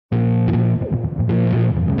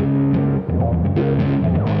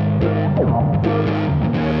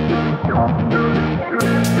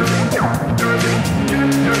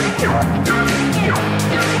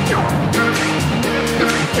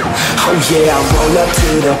Yeah, I roll up to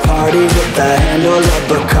the party with the handle of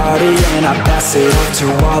Bacardi, and I pass it off to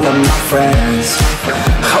all of my friends.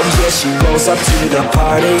 Oh yeah, she rolls up to the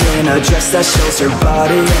party in a dress that shows her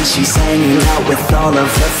body, and she's hanging out with all of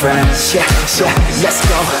her friends. Yeah, yeah, let's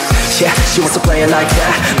go. Yeah, she wants to play it like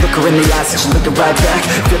that. Look her in the eyes and she's looking right back.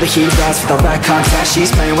 Feel the heat rise with the right contact. She's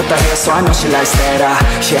playing with her hair, so I know she likes that.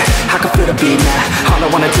 Yeah, I can feel the beat now. All I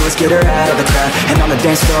wanna do is get her out of the crowd, and on the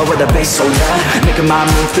dance floor with the bass so loud, making my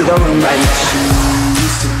move through the room right now. She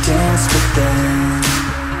used to dance, but then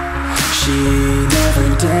she never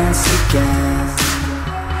danced again.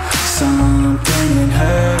 Something in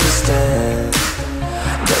her is dead,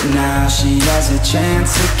 but now she has a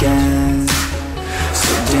chance again.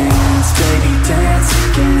 So dance, baby, dance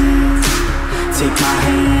again. Take my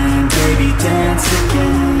hand, baby, dance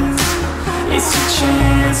again. It's your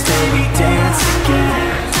chance, baby, dance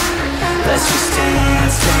again. Let's just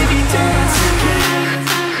dance, baby, dance again.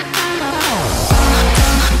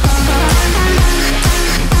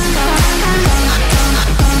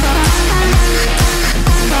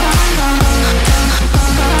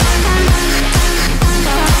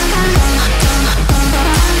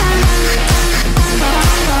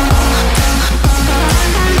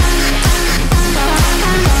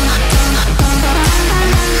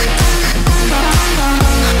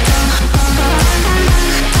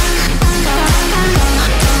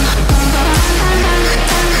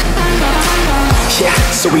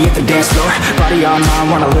 So we hit the dance floor, body on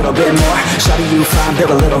mine, want a little bit more. Shawty, you fine,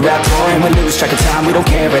 build a little rapport, and we lose track of time, we don't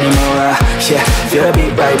care anymore. Yeah, feel the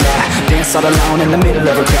beat right now. Dance all alone in the middle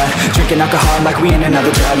of a crowd, drinking alcohol like we in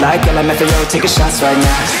another crowd. Like LMFAO, taking shots right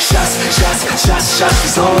now. Shots, shots, shots, shots.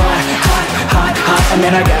 She's so hot, hot, hot, hot. And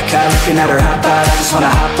then I got caught looking at her hot bod. I just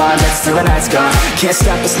wanna hop on next till the night's gone. Can't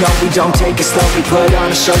stop us, no, we don't take it slow. We put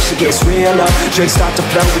on a show, she gets real low. Drinks start to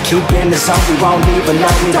flow, we keep in the zone. We won't leave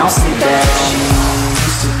alone, we don't sleep at all.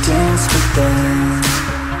 To dance, but then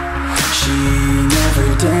she never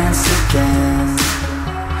danced again.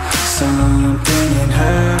 Something in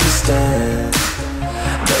her is dead,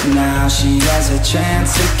 but now she has a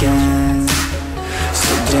chance again.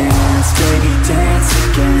 So dance, baby, dance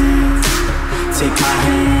again. Take my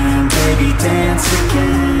hand, baby, dance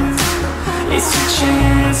again. It's your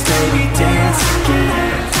chance, baby, dance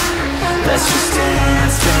again. Let's just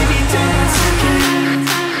dance, baby, dance again.